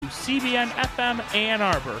WCBN FM Ann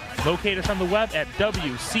Arbor. Locate us on the web at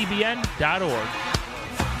WCBN.org.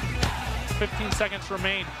 15 seconds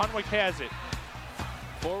remain. Hunwick has it.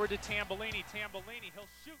 Forward to Tambellini. Tambellini, he'll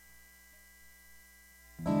shoot.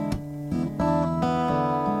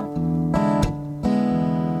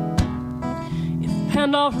 If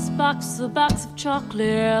Pandora's box, a box of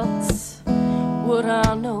chocolates, would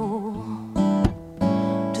I know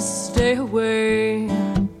to stay away?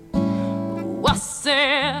 Oh, I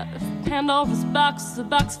said, if Pandora's box, a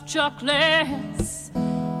box of chocolates,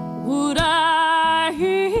 would I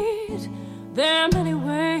eat them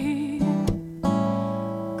anyway?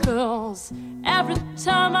 'Cause every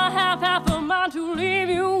time I have half a mind to leave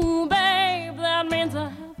you, babe, that means I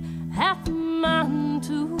have half a mind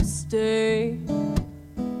to stay.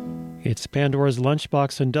 It's Pandora's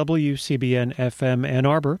Lunchbox on WCBN FM Ann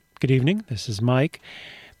Arbor. Good evening, this is Mike.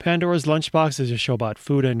 Pandora's Lunchbox is a show about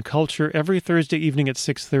food and culture every Thursday evening at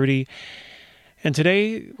 6:30. And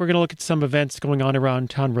today we're going to look at some events going on around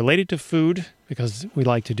town related to food, because we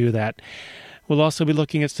like to do that. We'll also be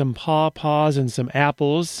looking at some pawpaws and some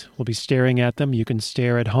apples. We'll be staring at them. You can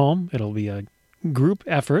stare at home. It'll be a group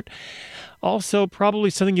effort. Also, probably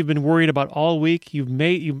something you've been worried about all week. You've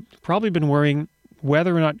probably been worrying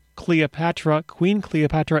whether or not Queen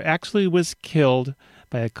Cleopatra actually was killed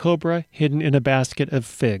by a cobra hidden in a basket of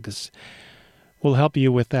figs. We'll help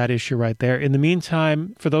you with that issue right there. In the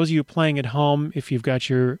meantime, for those of you playing at home, if you've got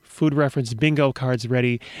your food reference bingo cards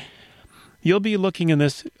ready, you'll be looking in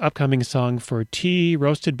this upcoming song for tea,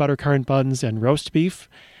 roasted buttercurrant buns, and roast beef.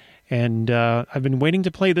 And I've been waiting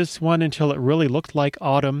to play this one until it really looked like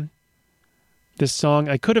autumn. This song,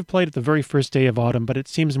 I could have played it the very first day of autumn, but it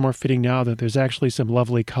seems more fitting now that there's actually some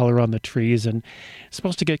lovely color on the trees, and it's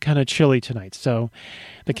supposed to get kind of chilly tonight. So,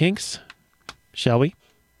 the Kinks, shall we?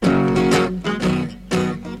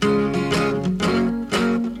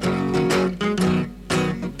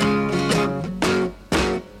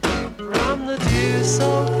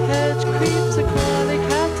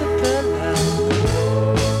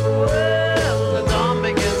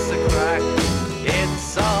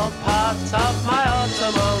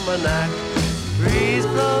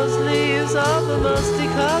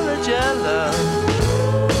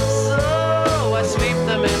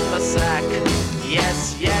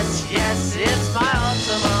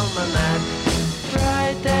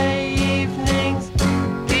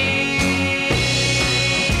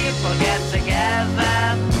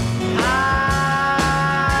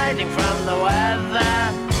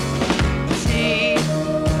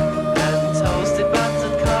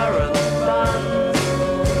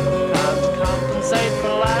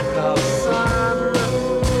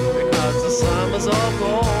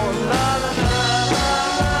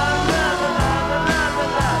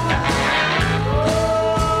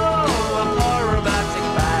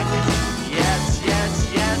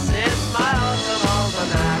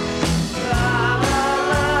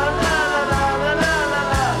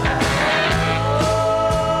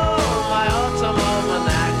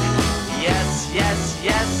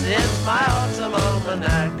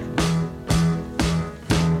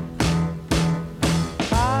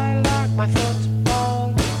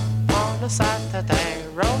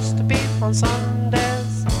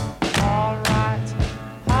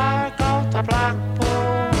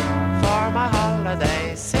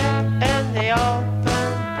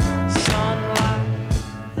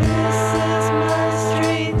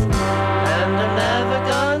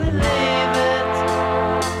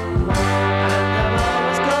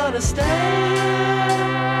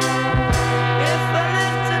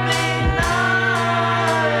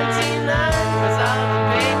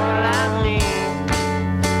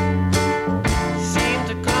 See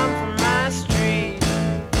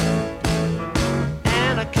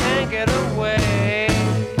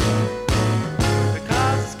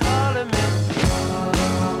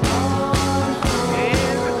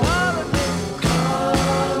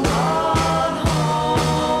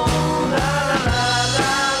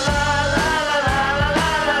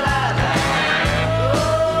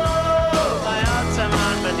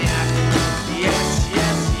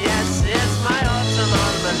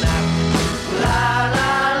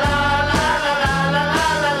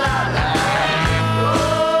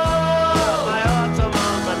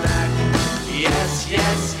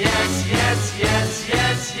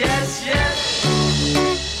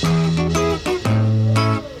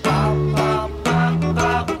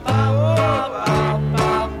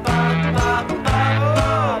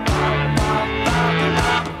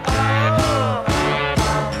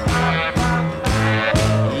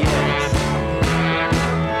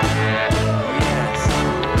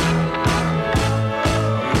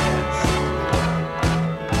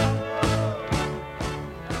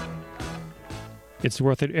It's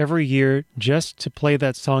worth it every year just to play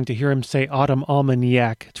that song, to hear him say Autumn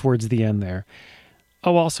Almanac towards the end there.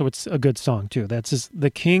 Oh, also, it's a good song, too. That's the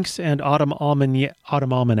Kinks and Autumn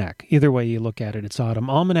Almanac. Either way you look at it, it's Autumn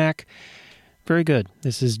Almanac. Very good.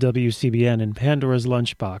 This is WCBN and Pandora's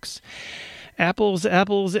Lunchbox. Apples,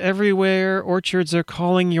 apples everywhere. Orchards are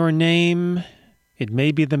calling your name. It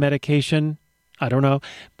may be the medication. I don't know.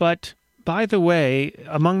 But, by the way,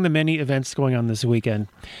 among the many events going on this weekend,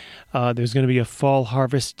 there's going to be a fall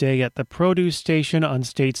harvest day at the produce station on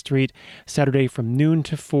State Street, Saturday from noon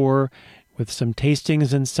to 4, with some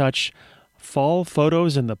tastings and such. Fall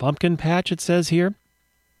photos in the pumpkin patch, it says here.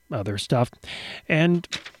 Other stuff. And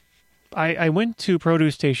I went to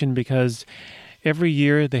Produce Station because every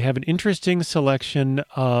year they have an interesting selection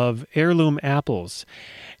of heirloom apples.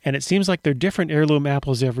 And it seems like they're different heirloom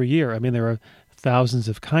apples every year. I mean, there are thousands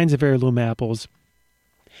of kinds of heirloom apples.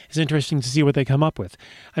 It's interesting to see what they come up with.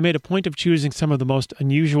 I made a point of choosing some of the most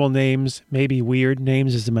unusual names, maybe weird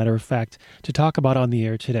names as a matter of fact, to talk about on the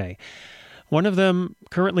air today. One of them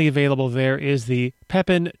currently available there is the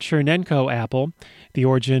Pepin Chernenko apple. The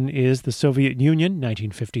origin is the Soviet Union,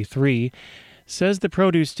 1953. Says the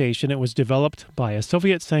Produce Station it was developed by a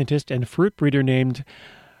Soviet scientist and fruit breeder named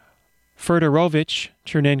Fedorovich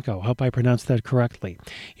Chernenko. Hope I pronounced that correctly.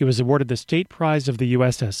 He was awarded the State Prize of the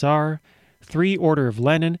USSR, 3 Order of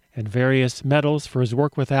Lenin, and various medals for his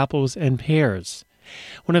work with apples and pears.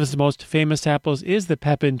 One of his most famous apples is the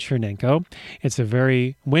Pepin Chernenko. It's a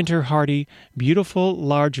very winter-hardy, beautiful,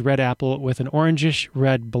 large red apple with an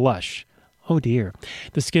orangish-red blush. Oh dear.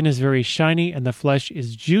 The skin is very shiny and the flesh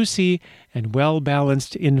is juicy and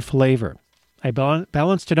well-balanced in flavor. I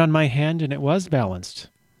balanced it on my hand and it was balanced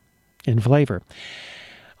in flavor.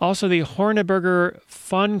 Also the Horneberger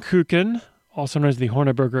Pfannkuchen, also known as the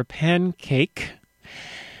Horneberger pancake.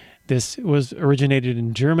 This was originated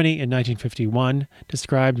in Germany in 1951,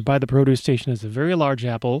 described by the Produce Station as a very large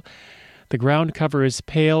apple. The ground cover is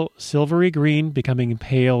pale silvery green, becoming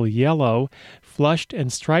pale yellow, flushed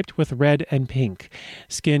and striped with red and pink.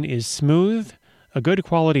 Skin is smooth, a good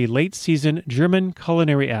quality late-season German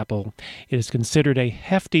culinary apple. It is considered a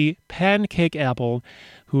hefty pancake apple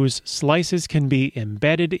whose slices can be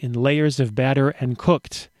embedded in layers of batter and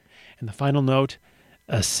cooked. And the final note,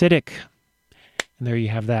 acidic. And there you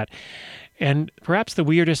have that. And perhaps the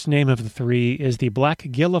weirdest name of the 3 is the black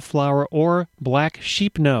gilliflower or black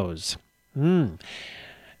sheepnose.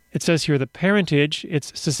 It says here the parentage,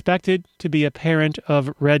 it's suspected to be a parent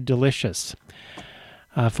of Red Delicious.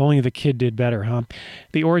 If only the kid did better, huh?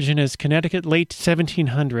 The origin is Connecticut, late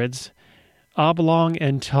 1700s. Oblong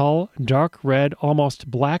and tall, dark red,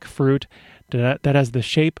 almost black fruit that has the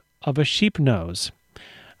shape of a sheep nose.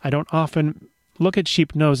 I don't often look at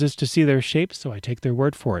sheep noses to see their shape, so I take their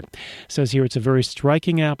word for it. It says here it's a very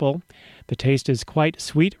striking apple. The taste is quite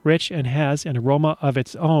sweet, rich, and has an aroma of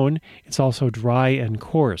its own. It's also dry and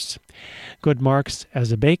coarse. Good marks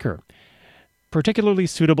as a baker. Particularly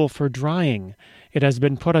suitable for drying. It has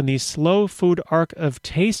been put on the Slow Food Ark of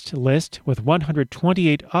Taste list with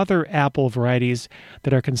 128 other apple varieties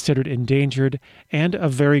that are considered endangered and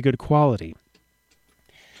of very good quality.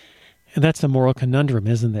 And that's a moral conundrum,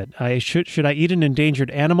 isn't it? Should I eat an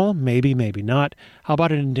endangered animal? Maybe, maybe not. How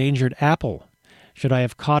about an endangered apple? Should I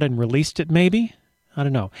have caught and released it, maybe? I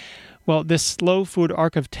don't know. Well, this Slow Food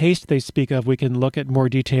Ark of Taste they speak of, we can look at more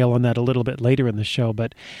detail on that a little bit later in the show,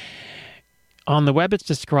 but on the web it's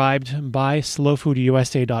described by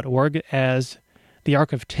slowfoodusa.org as the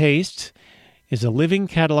Ark of Taste is a living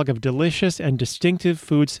catalog of delicious and distinctive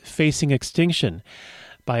foods facing extinction.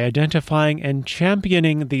 By identifying and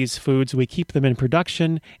championing these foods, we keep them in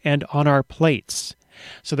production and on our plates.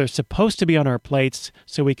 So they're supposed to be on our plates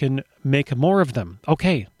so we can make more of them.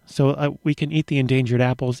 Okay, so we can eat the endangered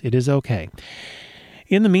apples. It is okay.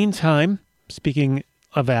 In the meantime, speaking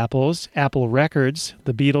of apples, Apple Records,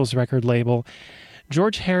 the Beatles record label,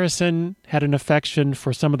 George Harrison had an affection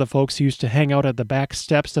for some of the folks who used to hang out at the back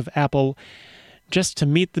steps of Apple just to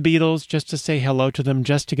meet the Beatles, just to say hello to them,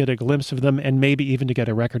 just to get a glimpse of them, and maybe even to get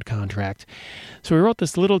a record contract. So he wrote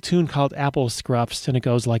this little tune called Apple Scruffs, and it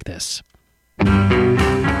goes like this.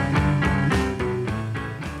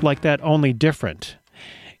 Like that, only different.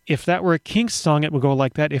 If that were a Kinks song, it would go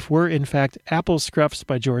like that. If we're, in fact, Apple Scruffs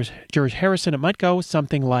by George Harrison, it might go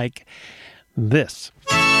something like this.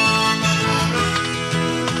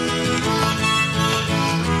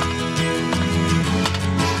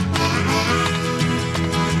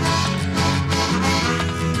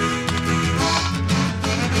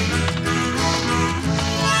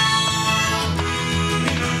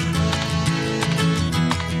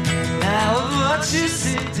 Now watch you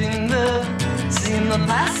sitting there, Seen the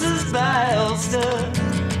passers-by all stood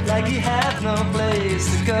like you have no place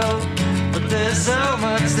to go. But there's so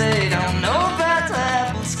much they don't know about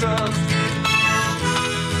apple scrubs.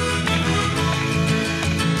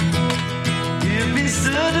 You've been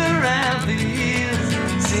stood around for years,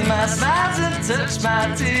 see my smiles and touch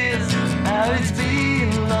my tears. Now it's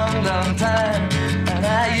been a long, long time, and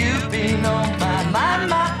now you've been on my mind,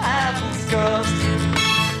 my apple scrubs.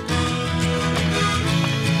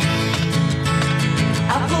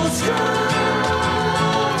 Apple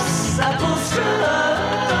scrubs, apple scrubs.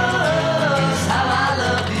 How I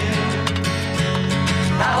love you,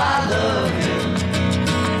 how I love you.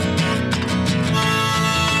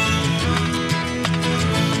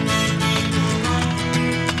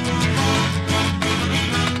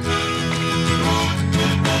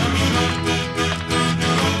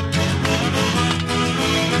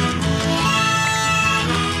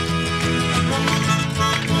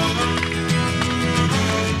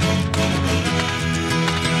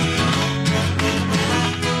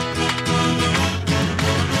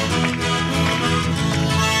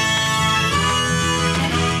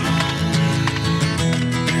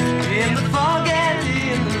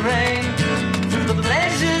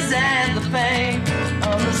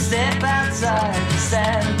 Step outside and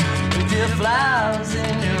stand with your flowers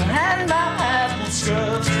in your hand, my apple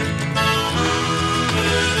scrubs.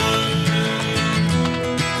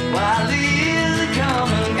 While the years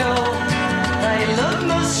come and go, thy love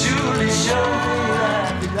must surely show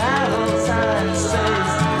that without all time and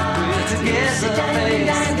space, we're together face to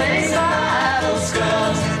face, my apple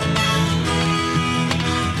scrubs.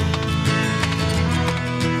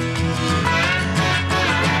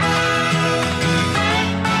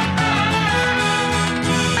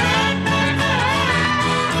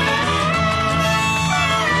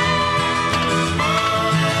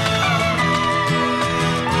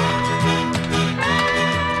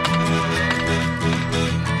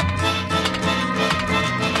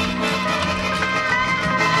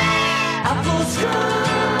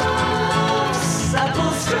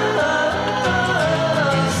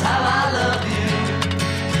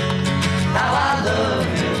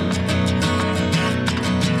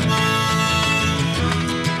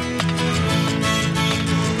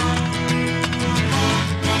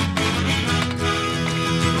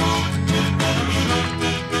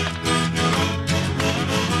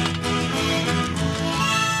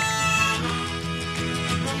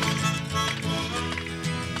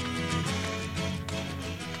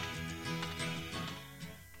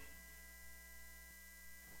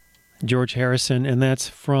 George Harrison, and that's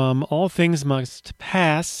from All Things Must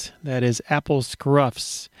Pass. That is Apple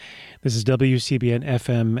Scruffs. This is WCBN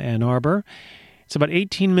FM Ann Arbor. It's about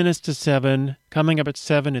 18 minutes to 7. Coming up at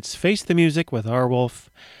 7, it's Face the Music with R. Wolf.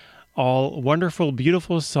 All wonderful,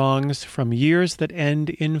 beautiful songs from years that end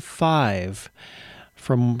in 5.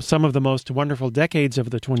 From some of the most wonderful decades of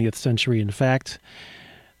the 20th century, in fact.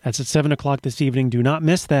 That's at 7 o'clock this evening. Do not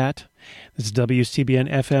miss that. This is WCBN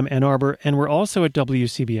FM Ann Arbor, and we're also at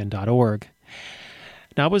WCBN.org.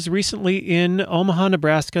 Now, I was recently in Omaha,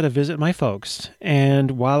 Nebraska to visit my folks,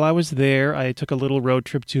 and while I was there, I took a little road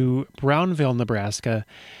trip to Brownville, Nebraska.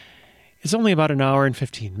 It's only about an hour and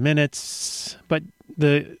 15 minutes, but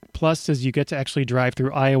the plus is you get to actually drive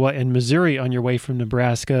through Iowa and Missouri on your way from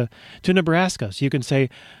Nebraska to Nebraska, so you can say,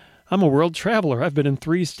 I'm a world traveler. I've been in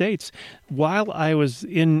 3 states. While I was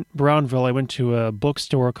in Brownville, I went to a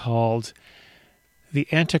bookstore called The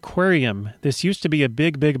Antiquarium. This used to be a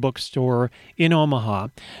big, big bookstore in Omaha,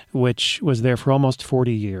 which was there for almost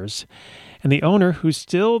 40 years. And the owner, who's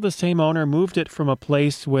still the same owner, moved it from a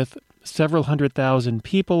place with several 100,000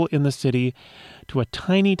 people in the city to a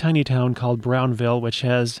tiny, tiny town called Brownville, which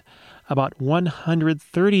has about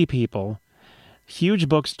 130 people. Huge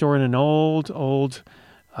bookstore in an old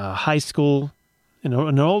high school,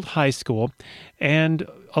 an old high school, and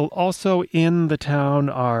also in the town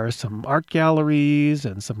are some art galleries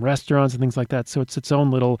and some restaurants and things like that, so it's its own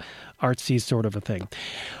little artsy sort of a thing.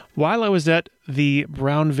 While I was at the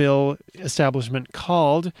Brownville establishment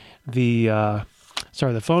called the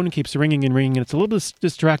phone keeps ringing and ringing, and it's a little bit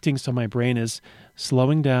distracting, so my brain is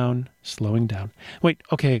slowing down. Wait,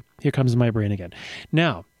 okay, here comes my brain again.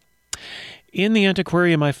 Now, in the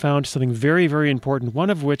Antiquarium, I found something very, very important. One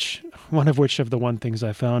of which of the things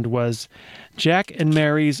I found was Jack and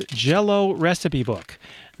Mary's Jell-O recipe book.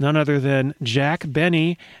 None other than Jack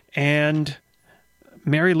Benny and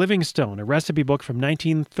Mary Livingstone, a recipe book from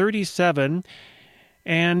 1937.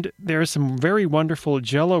 And there are some very wonderful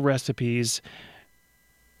Jell-O recipes.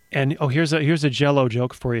 And here's a Jell-O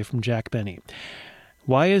joke for you from Jack Benny.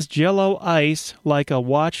 Why is Jell-O ice like a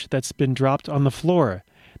watch that's been dropped on the floor?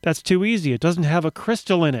 That's too easy. It doesn't have a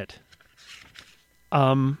crystal in it.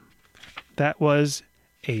 That was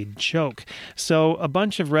a joke. So a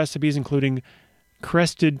bunch of recipes, including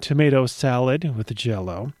crested tomato salad with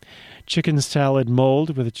Jell-O, chicken salad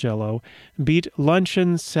mold with Jell-O, beet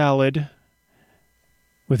luncheon salad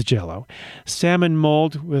with Jell-O, salmon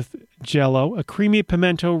mold with Jell-O, a creamy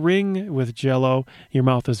pimento ring with Jell-O. Your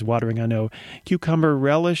mouth is watering, I know. Cucumber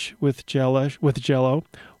relish with Jell-O.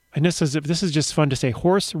 And this is just fun to say.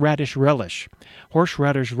 Horseradish relish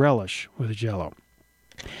with Jell-O.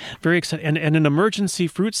 Very exciting. And an emergency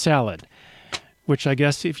fruit salad, which I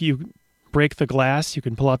guess if you break the glass, you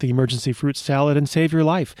can pull out the emergency fruit salad and save your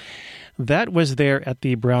life. That was there at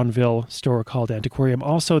the Brownville store called Antiquarium.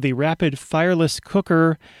 Also, the Rapid Fireless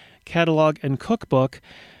Cooker catalog and cookbook.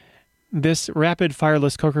 This Rapid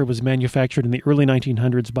Fireless Cooker was manufactured in the early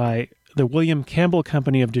 1900s by the William Campbell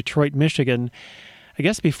Company of Detroit, Michigan. I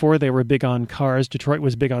guess before they were big on cars, Detroit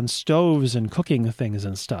was big on stoves and cooking things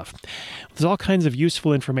and stuff. There's all kinds of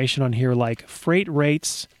useful information on here, like freight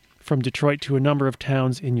rates from Detroit to a number of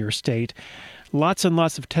towns in your state. Lots and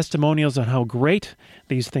lots of testimonials on how great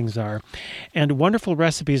these things are. And wonderful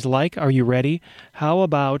recipes like, are you ready? How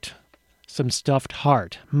about some stuffed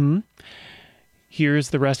heart? Here's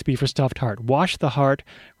the recipe for stuffed heart. Wash the heart,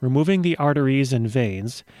 removing the arteries and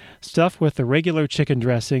veins. Stuff with the regular chicken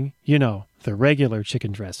dressing. You know, the regular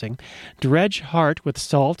chicken dressing. Dredge heart with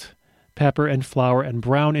salt, pepper, and flour, and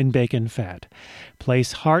brown in bacon fat.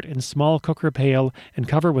 Place heart in small cooker pail and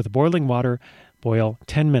cover with boiling water. Boil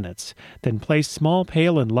 10 minutes. Then place small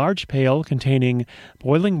pail in large pail containing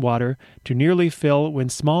boiling water to nearly fill when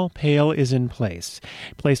small pail is in place.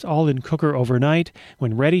 Place all in cooker overnight.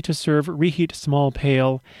 When ready to serve, reheat small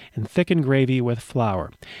pail and thicken gravy with flour.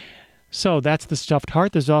 So that's the stuffed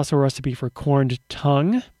heart. There's also a recipe for corned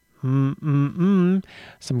tongue. Some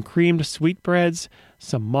creamed sweetbreads,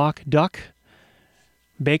 some mock duck,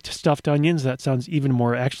 baked stuffed onions, that sounds even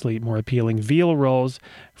more appealing, veal rolls,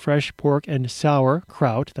 fresh pork and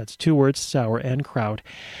sauerkraut, that's 2 words, sour and kraut.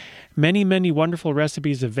 Many, many wonderful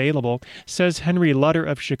recipes available. Says Henry Lutter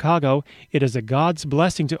of Chicago, it is a God's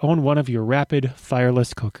blessing to own one of your Rapid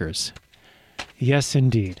Fireless cookers. Yes,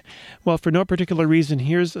 indeed. Well, for no particular reason,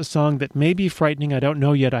 here's a song that may be frightening. I don't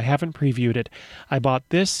know yet. I haven't previewed it. I bought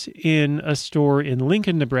this in a store in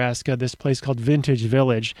Lincoln, Nebraska, this place called Vintage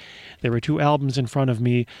Village. There were 2 albums in front of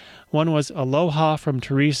me. One was Aloha from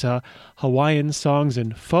Teresa, Hawaiian Songs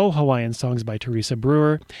and Faux Hawaiian Songs by Teresa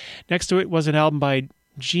Brewer. Next to it was an album by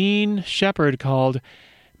Gene Shepard called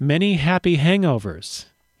Many Happy Hangovers.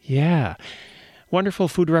 Yeah. Wonderful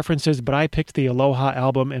food references, but I picked the Aloha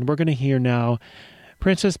album, and we're going to hear now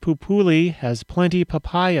Princess Pupuli Has Plenty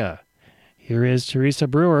Papaya. Here is Teresa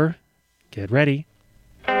Brewer. Get ready.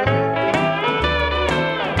 Princess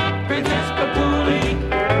Papuli.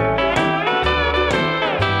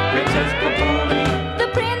 Princess Papuli. The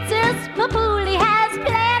Princess Papuli has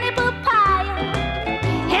plenty papaya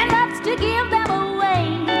and loves to give them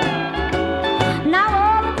away. Now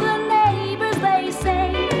all of the neighbors, they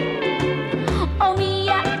say, oh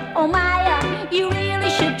Mia, oh Maya, you really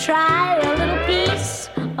should try a little piece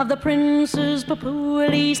of the Princess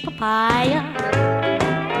Papuli's papaya.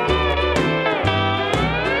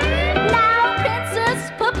 Now Princess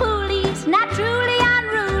Papuli's not truly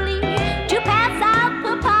unruly to pass out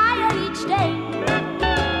papaya each day.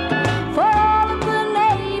 For all of the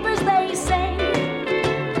neighbors, they say,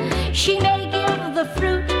 she may give the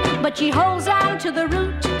fruit, but she holds on to the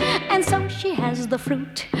root, and so she has the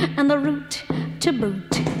fruit and the root to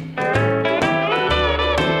boot.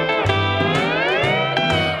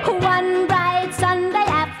 One bright Sunday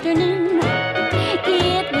afternoon,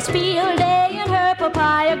 it was field day in her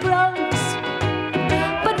papaya groves.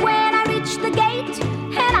 But when I reached the gate,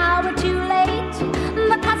 an hour too late,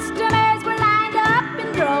 the customers were lined up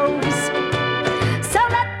in droves. So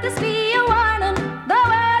let this be a warning, though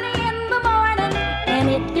early in the morning, and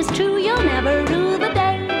it is true you'll never rue the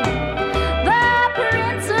day. The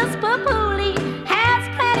Princess Papuli has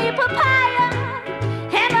plenty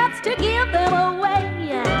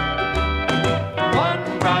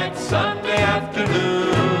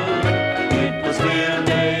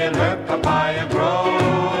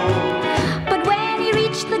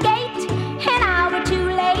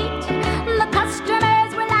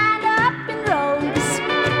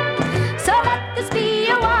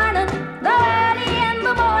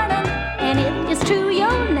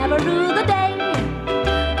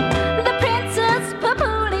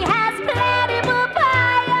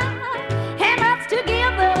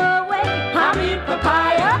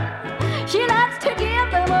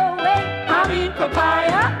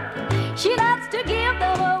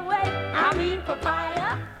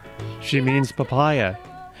She means papaya.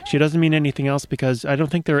 She doesn't mean anything else because I don't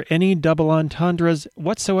think there are any double entendres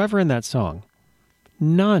whatsoever in that song.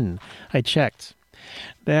 None. I checked.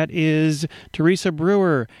 That is Teresa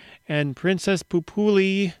Brewer and Princess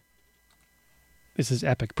Pupuli. This is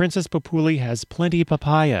epic. Princess Pupuli has plenty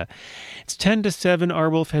papaya. It's 10-7.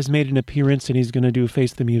 Arwolf has made an appearance and he's going to do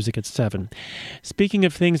Face the Music at 7. Speaking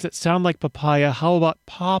of things that sound like papaya, how about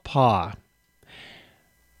pawpaw?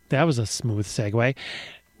 That was a smooth segue.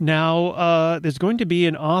 Now, there's going to be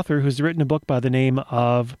an author who's written a book by the name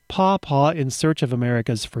of Pawpaw in Search of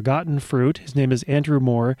America's Forgotten Fruit. His name is Andrew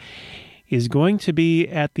Moore. He's going to be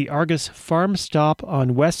at the Argus Farm Stop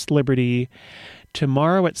on West Liberty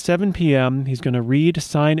tomorrow at 7 p.m. He's going to read,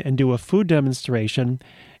 sign, and do a food demonstration,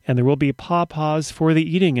 and there will be pawpaws for the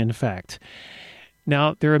eating, in fact.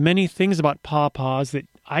 Now, there are many things about pawpaws that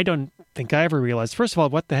I don't think I ever realized. First of all,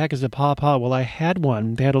 what the heck is a pawpaw? Well, I had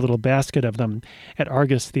one. They had a little basket of them at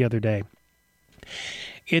Argus the other day.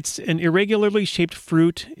 It's an irregularly shaped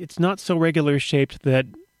fruit. It's not so regular shaped that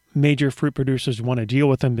major fruit producers want to deal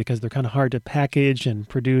with them because they're kind of hard to package and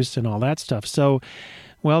produce and all that stuff. So,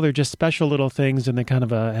 well, they're just special little things, and they kind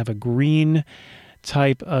of have a green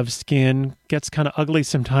type of skin. Gets kind of ugly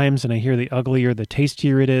sometimes, and I hear the uglier, the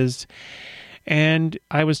tastier it is. And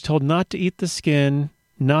I was told not to eat the skin,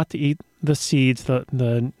 not to eat the seeds,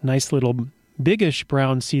 the nice little biggish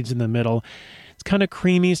brown seeds in the middle. It's kind of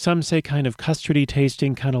creamy. Some say kind of custardy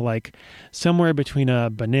tasting, kind of like somewhere between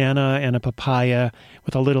a banana and a papaya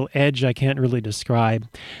with a little edge I can't really describe.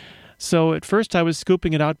 So at first I was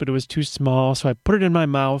scooping it out, but it was too small. So I put it in my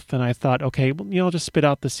mouth and I thought, okay, well, I'll just spit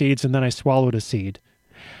out the seeds, and then I swallowed a seed.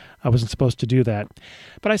 I wasn't supposed to do that.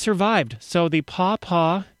 But I survived. So the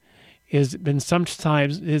pawpaw has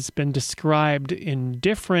been described in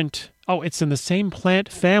different, it's in the same plant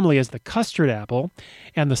family as the custard apple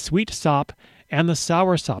and the sweet sop and the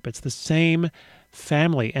sour sop. It's the same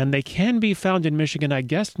family, and they can be found in Michigan, I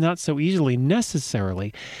guess not so easily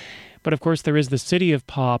necessarily. But of course, there is the city of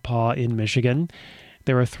Paw Paw in Michigan.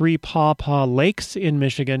 There are 3 Paw Paw lakes in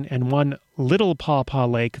Michigan and 1 little Paw Paw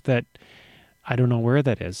lake that I don't know where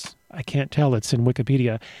that is. I can't tell. It's in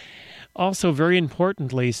Wikipedia. Also, very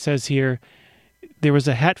importantly, says here, there was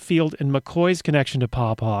a Hatfield and McCoy's connection to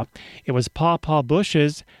Paw Paw. It was Paw Paw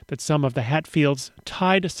bushes that some of the Hatfields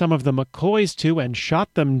tied some of the McCoys to and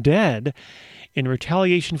shot them dead in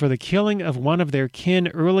retaliation for the killing of one of their kin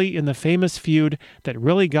early in the famous feud that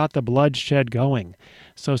really got the bloodshed going.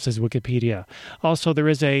 So says Wikipedia. Also, there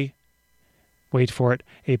is a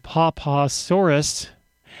Pawpawsaurus.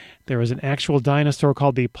 There was an actual dinosaur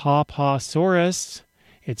called the Pawpawsaurus.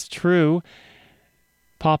 It's true.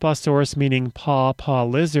 Pawpawsaurus meaning paw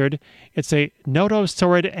lizard. It's a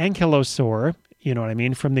notosaurid ankylosaur, you know what I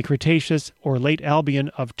mean, from the Cretaceous or late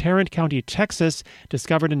Albian of Tarrant County, Texas,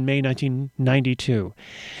 discovered in May 1992.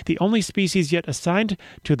 The only species yet assigned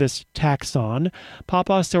to this taxon,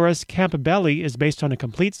 Pawpawsaurus campbelli, is based on a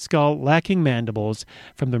complete skull lacking mandibles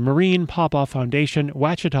from the Marine Pawpaw Foundation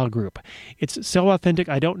Ouachita Group. It's so authentic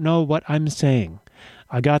I don't know what I'm saying.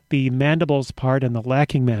 I got the mandibles part and the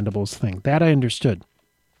lacking mandibles thing. That I understood.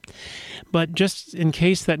 But just in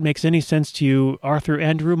case that makes any sense to you, Arthur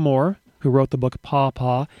Andrew Moore, who wrote the book Paw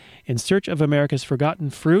Paw in Search of America's Forgotten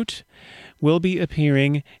Fruit, will be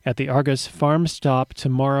appearing at the Argus Farm Stop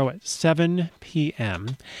tomorrow at 7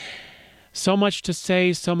 p.m. So much to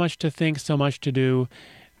say, so much to think, so much to do.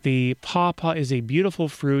 The Paw Paw is a beautiful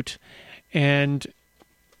fruit, and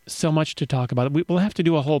so much to talk about. We'll have to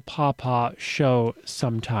do a whole Paw Paw show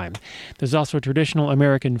sometime. There's also a traditional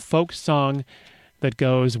American folk song that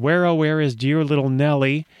goes, "Where, oh, where is dear little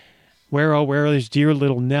Nellie? Where, oh, where is dear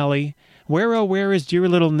little Nellie? Where, oh, where is dear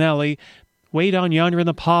little Nellie? Way down yonder in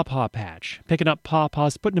the pawpaw patch. Picking up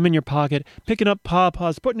pawpaws, putting them in your pocket. Picking up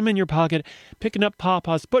pawpaws, putting them in your pocket. Picking up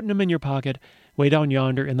pawpaws, putting them in your pocket. Way down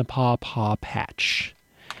yonder in the pawpaw patch."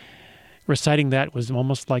 Reciting that was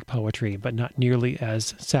almost like poetry, but not nearly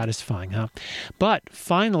as satisfying, huh? But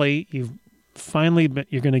finally,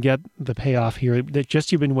 you're going to get the payoff here that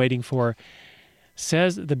just you've been waiting for.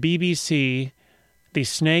 Says the BBC, the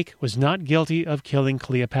snake was not guilty of killing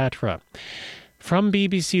Cleopatra. From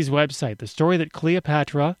BBC's website, the story that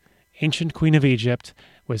Cleopatra, ancient queen of Egypt,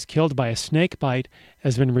 was killed by a snake bite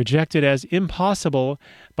has been rejected as impossible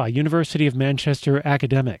by University of Manchester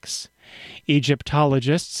academics.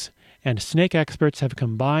 Egyptologists and snake experts have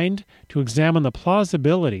combined to examine the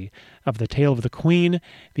plausibility of the tale of the queen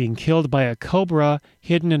being killed by a cobra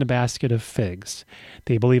hidden in a basket of figs.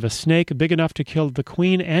 They believe a snake big enough to kill the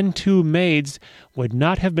queen and 2 maids would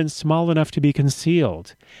not have been small enough to be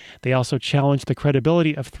concealed. They also challenge the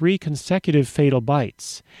credibility of 3 consecutive fatal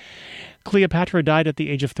bites. Cleopatra died at the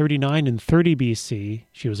age of 39 in 30 BC.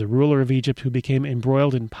 She was a ruler of Egypt who became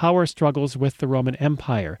embroiled in power struggles with the Roman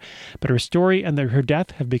Empire. But her story and her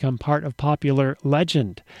death have become part of popular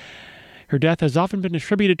legend. Her death has often been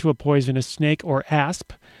attributed to a poisonous snake or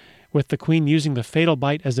asp, with the queen using the fatal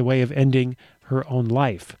bite as a way of ending her own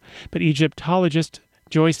life. But Egyptologist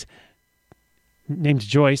Joyce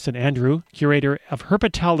and Andrew, curator of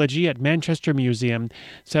herpetology at Manchester Museum,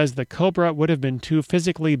 says the cobra would have been too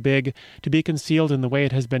physically big to be concealed in the way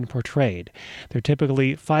it has been portrayed. They're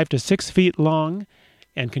typically 5 to 6 feet long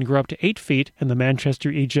and can grow up to 8 feet, and the Manchester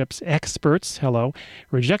Egypt's experts,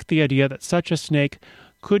 reject the idea that such a snake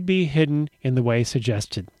could be hidden in the way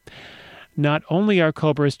suggested. Not only are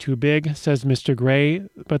cobras too big, says Mr. Gray,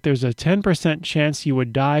 but there's a 10% chance you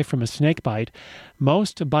would die from a snake bite.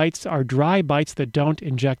 Most bites are dry bites that don't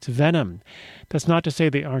inject venom. That's not to say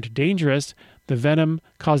they aren't dangerous. The venom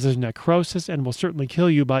causes necrosis and will certainly kill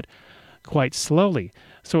you, but quite slowly.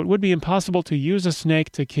 So it would be impossible to use a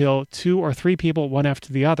snake to kill 2 or 3 people one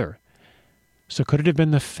after the other. So could it have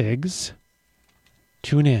been the figs?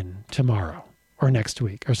 Tune in tomorrow. Or next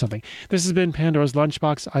week, or something. This has been Pandora's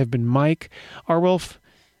Lunchbox. I've been Mike Arwolf,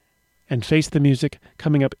 and Face the Music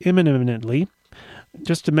coming up imminently.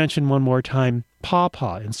 Just to mention one more time, Paw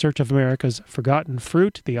Paw, In Search of America's Forgotten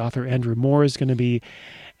Fruit. The author Andrew Moore is going to be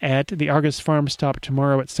at the Argus Farm Stop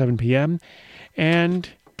tomorrow at 7 p.m. And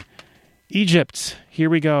Egypt, here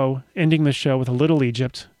we go, ending the show with a Little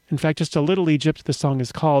Egypt. In fact, just a Little Egypt. The song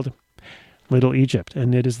is called Little Egypt,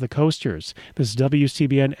 and it is the Coasters. This is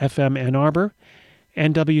WCBN FM Ann Arbor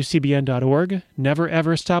and WCBN.org. Never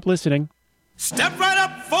ever stop listening. Step right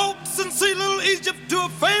up, folks, and see Little Egypt do a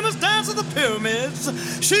famous dance of the pyramids.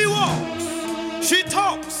 She walks, she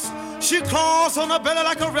talks, she claws on her belly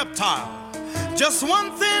like a reptile. Just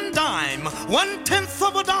one thin dime, 1/10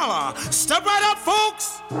 of a dollar. Step right up,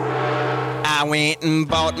 folks. I went and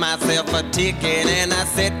bought myself a ticket and I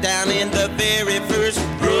sat down in the very first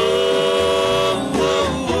row.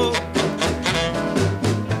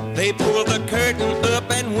 They pulled the curtain up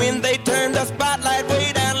and when they turned the spotlight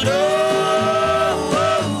way down low,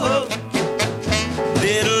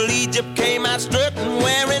 Little Egypt came out strutting,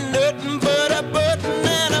 wearing nothing but a button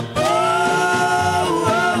and a bow,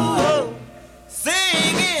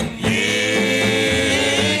 singing,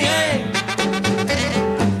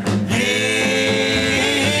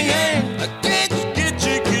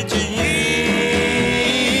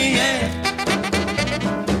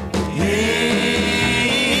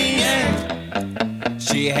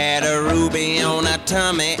 She had a ruby on her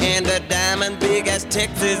tummy and a diamond big as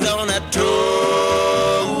Texas on her toe.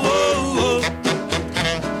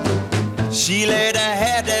 She laid her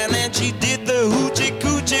hair down and she did the hoochie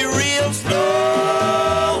coochie real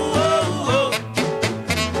slow.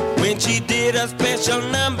 When she did a special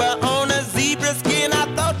number on a zebra skin, I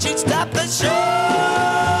thought she'd stop the show.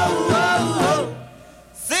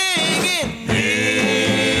 Singing.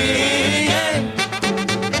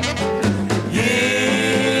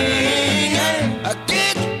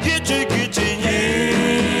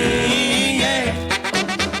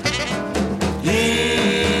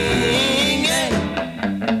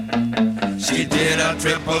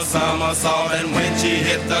 Triple somersault, and when she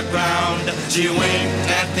hit the ground, she winked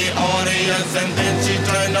at the audience and then she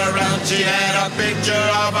turned around. She had a picture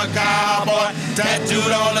of a cowboy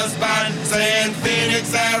tattooed on her spine saying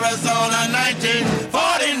Phoenix, Arizona,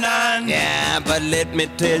 1949. Yeah, but let me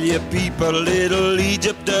tell you people, Little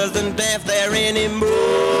Egypt doesn't dance there anymore.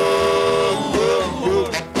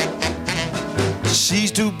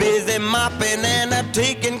 She's too busy mopping and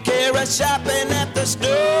taking care of shopping at the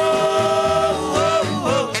store.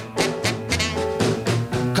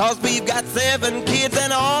 'Cause we've got 7 kids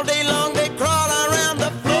and all day long they crawl around the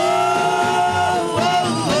floor,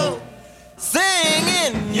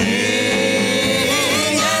 singing,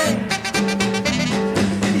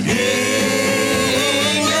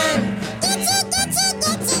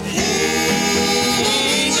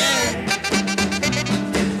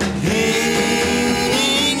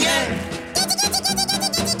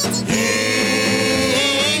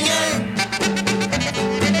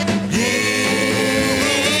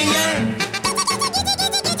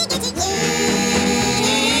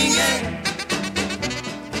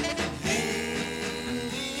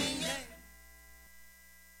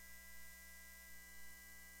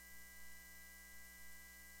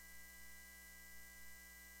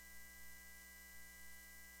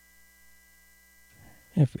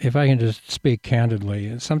 If I can just speak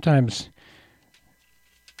candidly, sometimes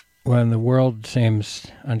when the world seems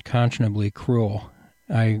unconscionably cruel,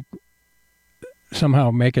 I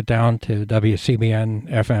somehow make it down to WCBN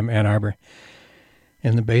FM Ann Arbor,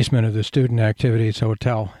 in the basement of the Student Activities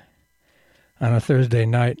Hotel on a Thursday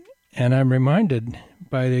night, and I'm reminded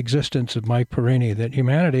by the existence of Mike Perini that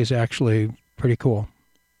humanity is actually pretty cool,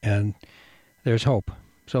 and there's hope.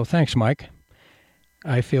 So thanks, Mike.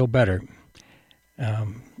 I feel better.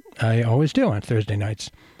 I always do on Thursday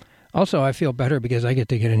nights. Also, I feel better because I get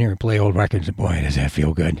to get in here and play old records, and boy, does that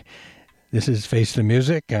feel good. This is Face the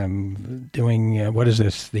Music. I'm doing, what is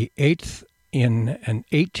this, the 8th in an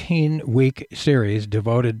 18-week series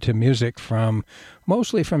devoted to music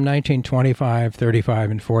mostly from 1925,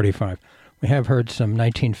 35, and 45. We have heard some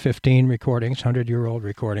 1915 recordings, 100-year-old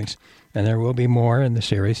recordings, and there will be more in the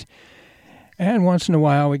series. And once in a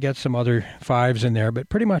while we get some other fives in there, but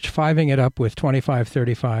pretty much fiving it up with 25,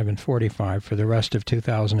 35, and 45 for the rest of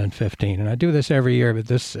 2015. And I do this every year, but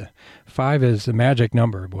this 5 is the magic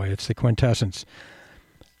number. Boy, it's the quintessence.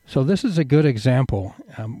 So this is a good example.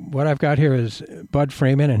 What I've got here is Bud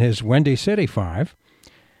Freeman and his Windy City 5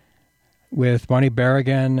 with Bunny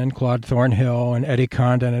Berrigan and Claude Thornhill and Eddie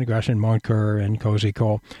Condon and Gresham Moncur and Cozy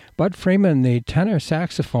Cole. Bud Freeman, the tenor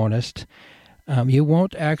saxophonist, you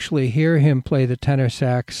won't actually hear him play the tenor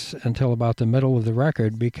sax until about the middle of the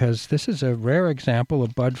record because this is a rare example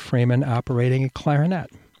of Bud Freeman operating a clarinet.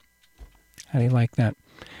 How do you like that?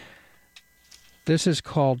 This is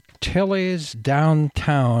called Tilly's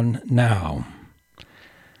Downtown Now.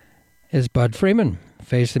 Is Bud Freeman.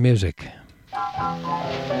 Face the Music.